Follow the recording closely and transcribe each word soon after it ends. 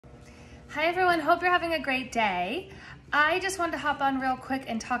Hi everyone, hope you're having a great day. I just wanted to hop on real quick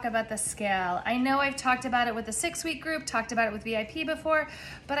and talk about the scale. I know I've talked about it with the 6-week group, talked about it with VIP before,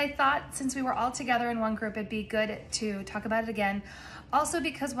 but I thought since we were all together in one group, it'd be good to talk about it again. Also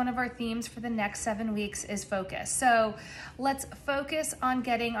because one of our themes for the next 7 weeks is focus. So let's focus on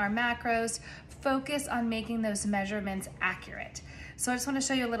getting our macros, focus on making those measurements accurate. So I just want to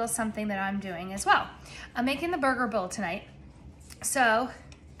show you a little something that I'm doing as well. I'm making the burger bowl tonight. So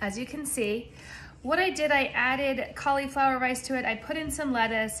as you can see, what I did, I added cauliflower rice to it. I put in some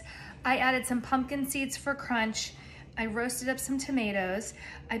lettuce. I added some pumpkin seeds for crunch. I roasted up some tomatoes.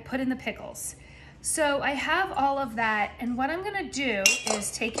 I put in the pickles. So I have all of that. And what I'm gonna do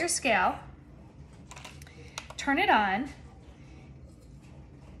is take your scale, turn it on,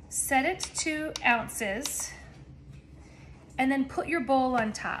 set it to ounces, and then put your bowl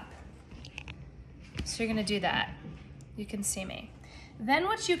on top. So you're gonna do that. You can see me. Then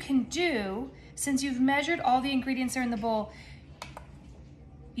what you can do, since you've measured all the ingredients that are in the bowl,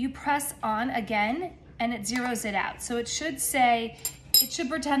 you press on again and it zeroes it out. So it should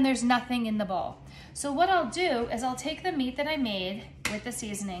pretend there's nothing in the bowl. So what I'll do is I'll take the meat that I made with the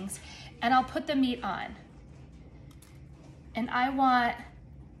seasonings and I'll put the meat on. And I want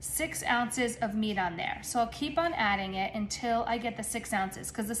 6 ounces of meat on there. So I'll keep on adding it until I get the 6 ounces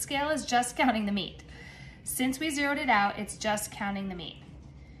because the scale is just counting the meat. Since we zeroed it out, it's just counting the meat.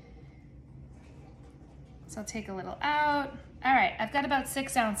 So I'll take a little out. All right, I've got about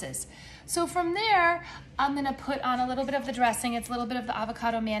 6 ounces. So from there, I'm gonna put on a little bit of the dressing. It's a little bit of the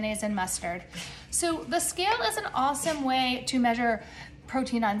avocado mayonnaise and mustard. So the scale is an awesome way to measure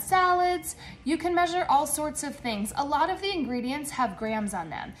protein on salads. You can measure all sorts of things. A lot of the ingredients have grams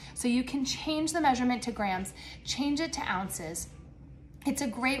on them. So you can change the measurement to grams, change it to ounces. It's a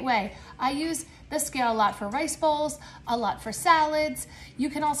great way. I use the scale a lot for rice bowls, a lot for salads. You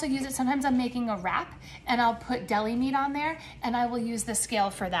can also use it, sometimes I'm making a wrap and I'll put deli meat on there and I will use the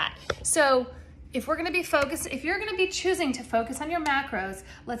scale for that. So if we're gonna be focused, if you're gonna be choosing to focus on your macros,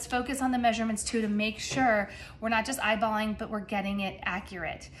 let's focus on the measurements too to make sure we're not just eyeballing, but we're getting it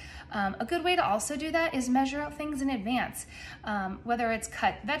accurate. A good way to also do that is measure out things in advance, whether it's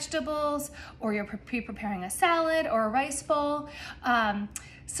cut vegetables or you're pre-preparing a salad or a rice bowl.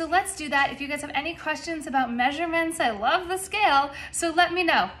 So let's do that. If you guys have any questions about measurements, I love the scale, so let me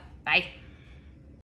know. Bye.